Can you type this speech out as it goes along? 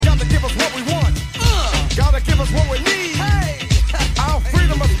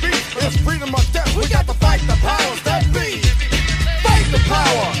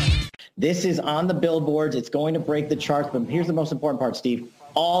This is on the billboards. It's going to break the charts. But here's the most important part, Steve.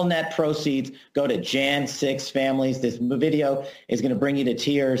 All net proceeds go to Jan 6 families. This video is going to bring you to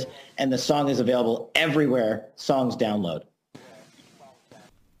tears, and the song is available everywhere songs download.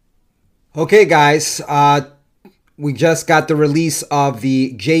 Okay, guys, we just got the release of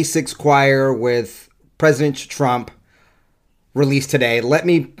the J6 choir with President Trump released today. Let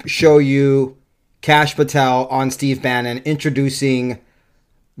me show you Kash Patel on Steve Bannon introducing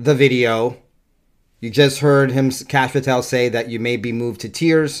the video. You just heard him, Kash Patel, say that you may be moved to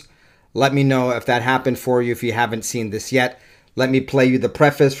tears. Let me know if that happened for you if you haven't seen this yet. Let me play you the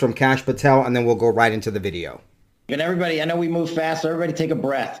preface from Kash Patel, and then we'll go right into the video. And everybody, I know we move fast, so everybody take a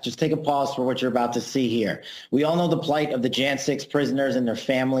breath. Just take a pause for what you're about to see here. We all know the plight of the Jan 6 prisoners and their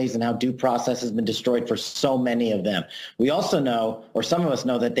families and how due process has been destroyed for so many of them. We also know, or some of us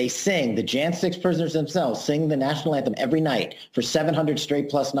know, that they sing, the Jan 6 prisoners themselves sing the national anthem every night for 700 straight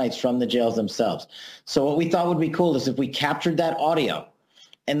plus nights from the jails themselves. So what we thought would be cool is if we captured that audio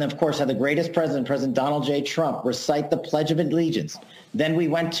and, of course, had the greatest president, President Donald J. Trump, recite the Pledge of Allegiance. Then we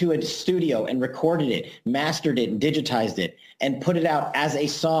went to a studio and recorded it, mastered it, and digitized it, and put it out as a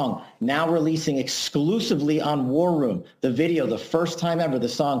song, now releasing exclusively on War Room, the video, the first time ever, the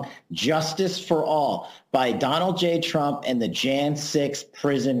song Justice for All by Donald J. Trump and the Jan 6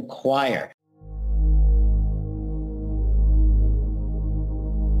 Prison Choir.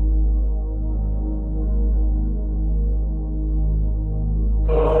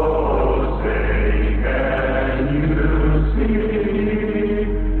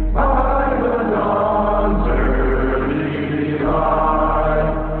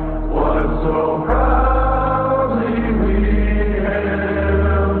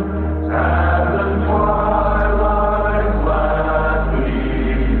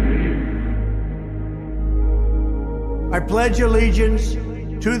 I pledge allegiance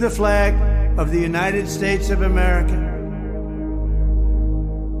to the flag of the United States of America.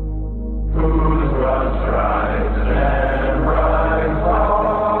 Whose broad stripes and bright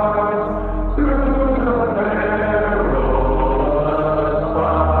stars through the perilous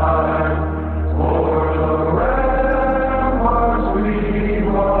fight, o'er the ramparts we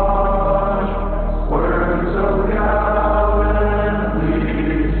watch, words of gallantly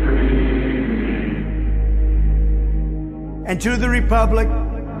stream. And to the republic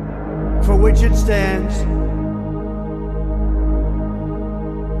for which it stands,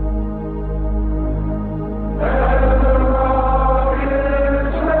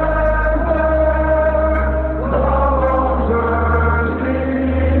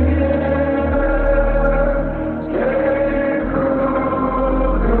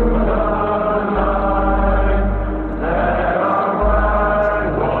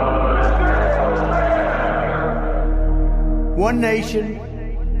 one nation,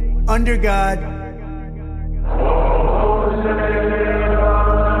 under God,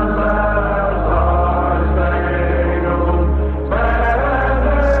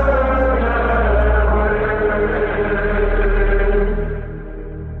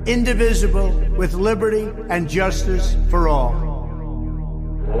 indivisible, with liberty and justice for all.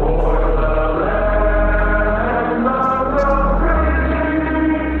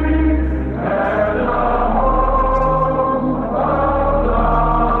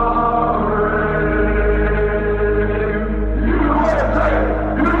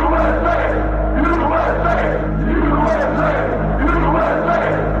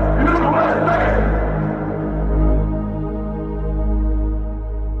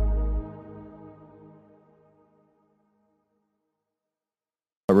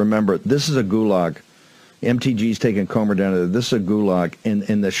 Remember, this is a gulag. MTG's taking Comer down to there. This is a gulag. In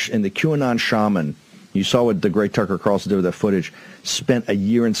the QAnon shaman, you saw what the great Tucker Carlson did with that footage, spent a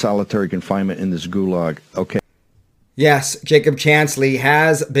year in solitary confinement in this gulag. Okay. Yes, Jacob Chansley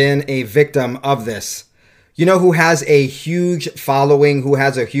has been a victim of this. You know who has a huge following, who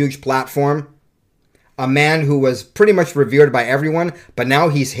has a huge platform? A man who was pretty much revered by everyone, but now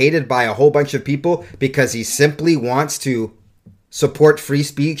he's hated by a whole bunch of people because he simply wants to support free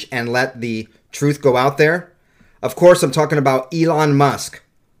speech and let the truth go out there. Of course, I'm talking about Elon Musk,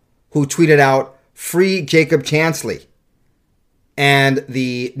 who tweeted out, "Free Jacob Chansley." And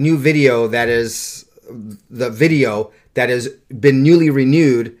the new video that has been newly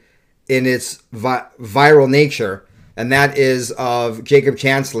renewed in its viral nature, and that is of Jacob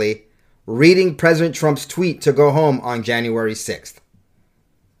Chansley reading President Trump's tweet to go home on January 6th.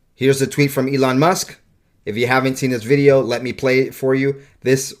 Here's the tweet from Elon Musk. If you haven't seen this video, let me play it for you.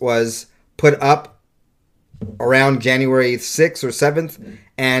 This was put up around January 6th or 7th,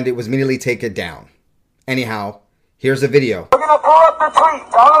 and it was immediately taken down. Anyhow, here's the video. We're going to pull up the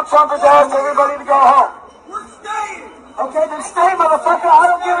tweet. Donald Trump has asked everybody to go home. We're staying. Okay, then stay, motherfucker. I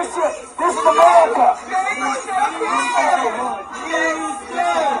don't give a shit. This is America.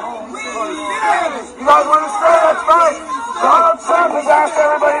 You guys want to stay? That's fine. Donald Trump has asked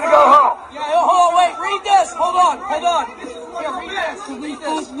everybody to go home. Yeah, hold on, wait. Read this. Hold on. Here,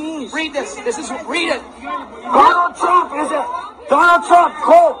 read this. Read it. Donald Trump,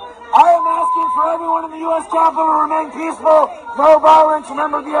 quote, I am asking for everyone in the U.S. Capitol to remain peaceful, no violence.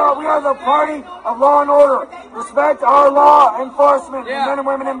 Remember, we are the party of law and order. Respect our law enforcement, men and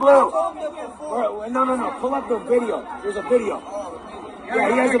women in blue. No. Pull up the video. There's a video.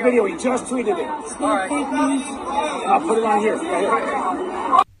 Yeah, he has a video. He just tweeted it. I'll put it on here.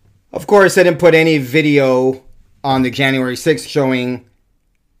 Yeah. Of course, I didn't put any video on the January 6th showing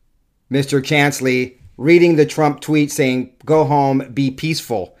Mr. Chansley reading the Trump tweet saying, go home, be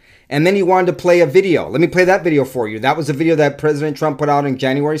peaceful. And then he wanted to play a video. Let me play that video for you. That was a video that President Trump put out on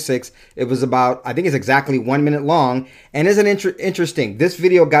January 6th. It was about, I think it's exactly 1 minute long. And isn't it interesting? This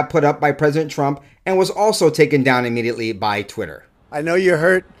video got put up by President Trump and was also taken down immediately by Twitter. I know you're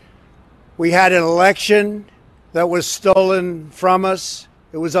hurt. We had an election that was stolen from us.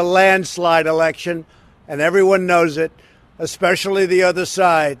 It was a landslide election, and everyone knows it, especially the other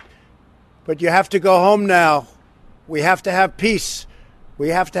side. But you have to go home now. We have to have peace. We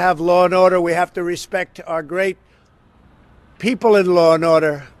have to have law and order. We have to respect our great people in law and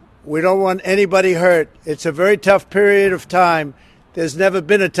order. We don't want anybody hurt. It's a very tough period of time. There's never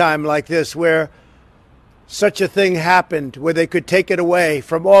been a time like this where such a thing happened, where they could take it away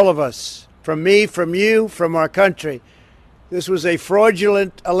from all of us, from me, from you, from our country. This was a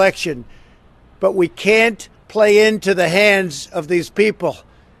fraudulent election, but we can't play into the hands of these people.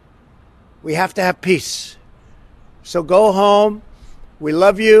 We have to have peace. So go home. We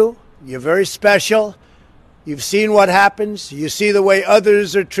love you. You're very special. You've seen what happens. You see the way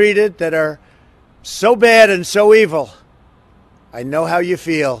others are treated that are so bad and so evil. I know how you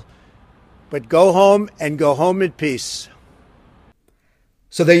feel. But go home and go home in peace.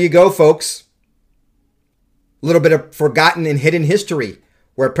 So there you go, folks. A little bit of forgotten and hidden history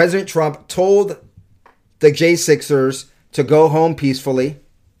where President Trump told the J6ers to go home peacefully.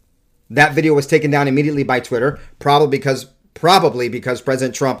 That video was taken down immediately by Twitter, probably because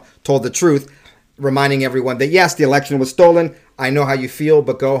President Trump told the truth, reminding everyone that yes, the election was stolen. I know how you feel,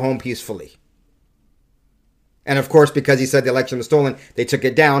 but go home peacefully. And of course, because he said the election was stolen, they took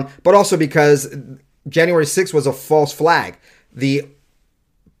it down, but also because January 6th was a false flag. The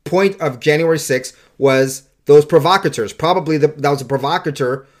point of January 6th was those provocateurs. Probably that was a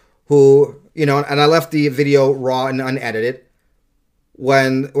provocateur who, and I left the video raw and unedited.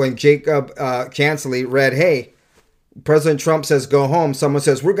 When Jacob Chansley read, hey, President Trump says go home, someone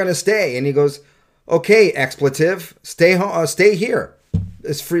says we're going to stay, and he goes, okay, expletive, stay home, stay here.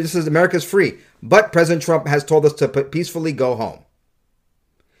 It's free. This is America's free. But President Trump has told us to peacefully go home.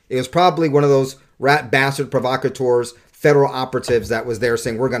 It was probably one of those rat bastard provocateurs, federal operatives that was there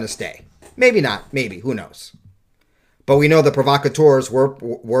saying we're going to stay. Maybe not. Maybe. Who knows? But we know the provocateurs were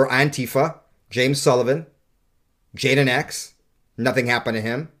Antifa, James Sullivan, Jaden X. Nothing happened to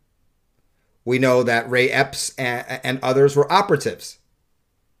him. We know that Ray Epps and others were operatives.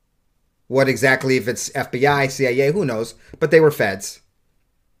 What exactly, if it's FBI, CIA, who knows? But they were feds.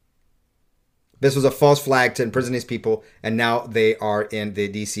 This was a false flag to imprison these people, and now they are in the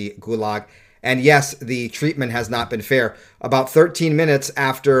D.C. gulag. And yes, the treatment has not been fair. About 13 minutes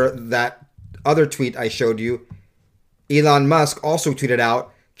after that other tweet I showed you, Elon Musk also tweeted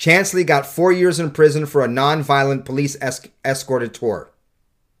out, Chansley got 4 years in prison for a non-violent police escorted tour.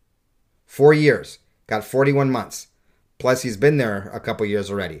 4 years. Got 41 months. Plus, he's been there a couple years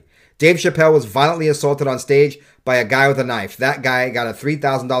already. Dave Chappelle was violently assaulted on stage by a guy with a knife. That guy got a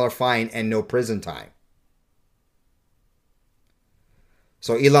 $3,000 fine and no prison time.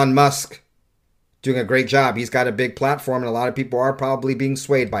 So Elon Musk doing a great job. He's got a big platform and a lot of people are probably being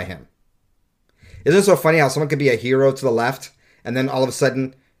swayed by him. Isn't it so funny how someone could be a hero to the left and then all of a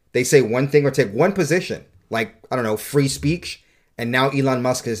sudden they say one thing or take one position, like, I don't know, free speech, and now Elon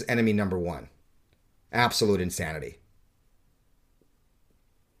Musk is enemy number one. Absolute insanity.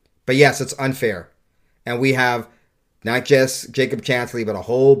 But yes, it's unfair. And we have not just Jacob Chansley, but a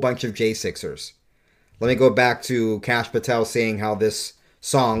whole bunch of J6ers. Let me go back to Kash Patel saying how this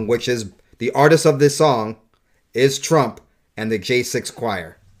song, which is the artist of this song, is Trump and the J6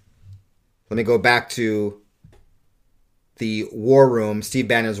 choir. Let me go back to the War Room, Steve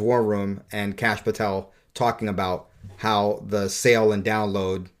Bannon's War Room, and Kash Patel talking about how the sale and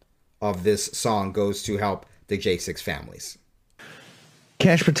download of this song goes to help the J6 families.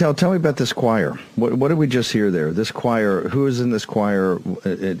 Kash Patel, tell me about this choir. What did we just hear there? This choir, who is in this choir?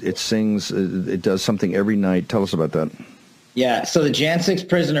 It sings, it does something every night. Tell us about that. Yeah, so the Jan 6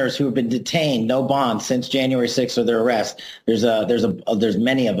 prisoners who have been detained, no bond, since January 6th of their arrest, there's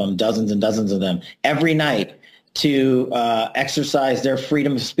many of them, dozens and dozens of them, every night to exercise their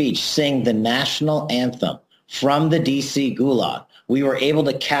freedom of speech, sing the national anthem from the D.C. Gulag. We were able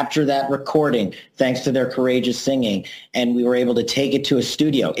to capture that recording thanks to their courageous singing, and we were able to take it to a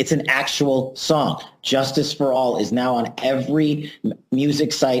studio. It's an actual song. Justice for All is now on every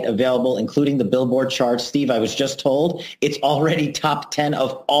music site available, including the Billboard charts. Steve, I was just told it's already top 10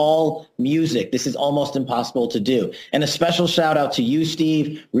 of all music. This is almost impossible to do. And a special shout out to you,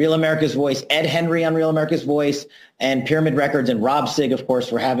 Steve, Real America's Voice, Ed Henry on Real America's Voice, and Pyramid Records, and Rob Sig, of course,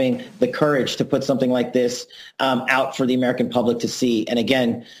 for having the courage to put something like this out for the American public to see. And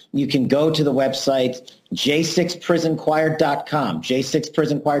again, you can go to the website, j6prisonchoir.com,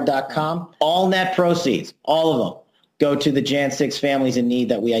 j6prisonchoir.com. All net proceeds, all of them, go to the Jan 6 families in need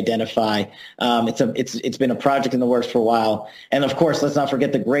that we identify. It's been a project in the works for a while. And of course, let's not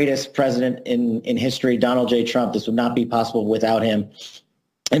forget the greatest president in history, Donald J. Trump. This would not be possible without him.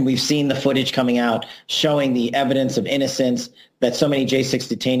 And we've seen the footage coming out showing the evidence of innocence that so many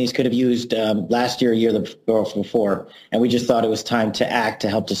J6 detainees could have used last year, a year before. And we just thought it was time to act to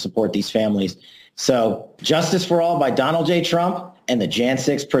help to support these families. So Justice for All by Donald J. Trump and the Jan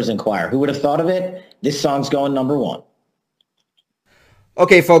 6 Prison Choir. Who would have thought of it? This song's going number one.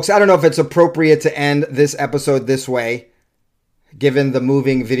 Okay, folks, I don't know if it's appropriate to end this episode this way, given the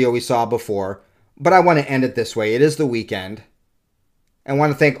moving video we saw before, but I want to end it this way. It is the weekend. I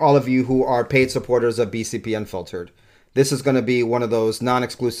want to thank all of you who are paid supporters of BCP Unfiltered. This is going to be one of those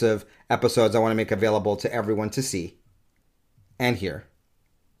non-exclusive episodes I want to make available to everyone to see and hear.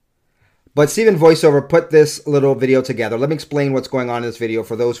 But Steven Voiceover put this little video together. Let me explain what's going on in this video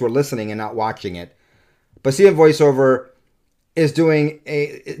for those who are listening and not watching it. But Steven Voiceover is doing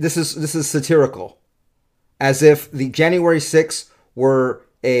this is satirical, as if the January 6th were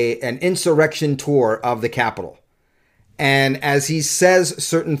an insurrection tour of the Capitol. And as he says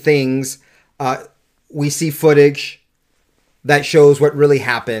certain things, we see footage that shows what really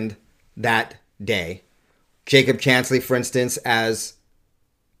happened that day. Jacob Chansley, for instance, as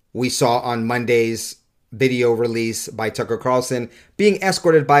we saw on Monday's video release by Tucker Carlson, being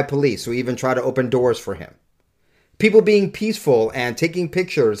escorted by police who even try to open doors for him. People being peaceful and taking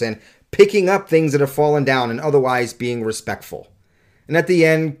pictures and picking up things that have fallen down and otherwise being respectful. And at the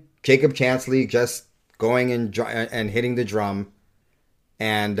end, Jacob Chansley just going and hitting the drum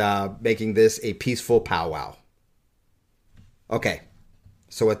and making this a peaceful powwow. Okay,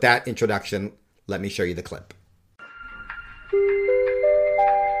 so with that introduction, let me show you the clip.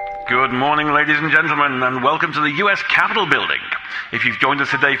 Good morning, ladies and gentlemen, and welcome to the U.S. Capitol building. If you've joined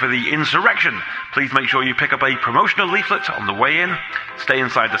us today for the Insurrection, please make sure you pick up a promotional leaflet on the way in, stay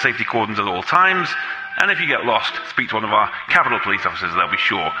inside the safety cordons at all times, and if you get lost, speak to one of our Capitol Police officers. They'll be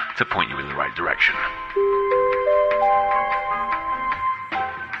sure to point you in the right direction.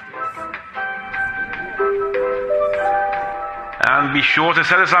 And be sure to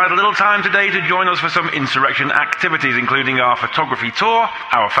set aside a little time today to join us for some Insurrection activities, including our photography tour,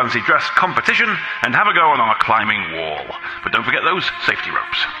 our fancy dress competition, and have a go on our climbing wall. But don't forget those safety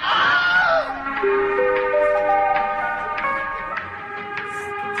ropes.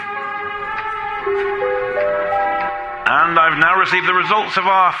 And I've now received the results of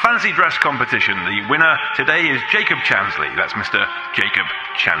our fancy dress competition. The winner today is Jacob Chansley. That's Mr. Jacob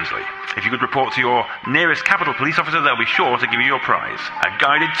Chansley. If you could report to your nearest Capitol Police officer, they'll be sure to give you your prize, a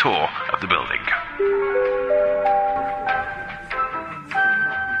guided tour of the building.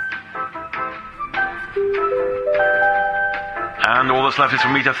 And all that's left is for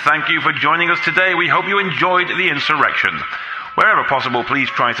me to thank you for joining us today. We hope you enjoyed the Insurrection. Wherever possible, please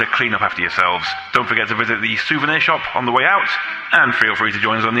try to clean up after yourselves. Don't forget to visit the souvenir shop on the way out. And feel free to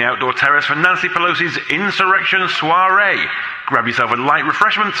join us on the outdoor terrace for Nancy Pelosi's Insurrection Soiree. Grab yourself a light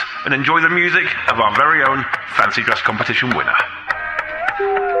refreshment and enjoy the music of our very own fancy dress competition winner.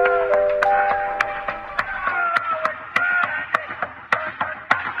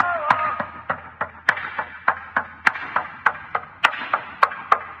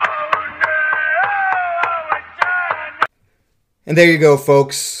 And there you go,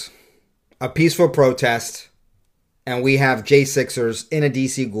 folks. A peaceful protest. And we have J6ers in a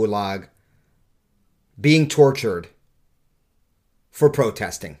DC gulag being tortured for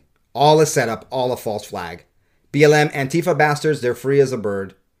protesting. All a setup, all a false flag. BLM, Antifa bastards, they're free as a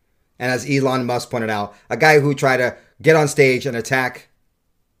bird. And as Elon Musk pointed out, a guy who tried to get on stage and attack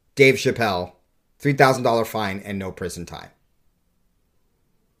Dave Chappelle, $3,000 fine and no prison time.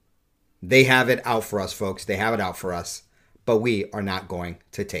 They have it out for us, folks. They have it out for us. But we are not going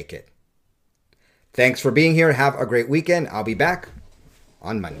to take it. Thanks for being here. Have a great weekend. I'll be back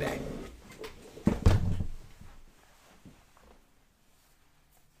on Monday.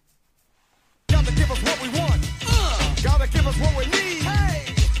 Gotta give us what we want. Gotta give us what we need.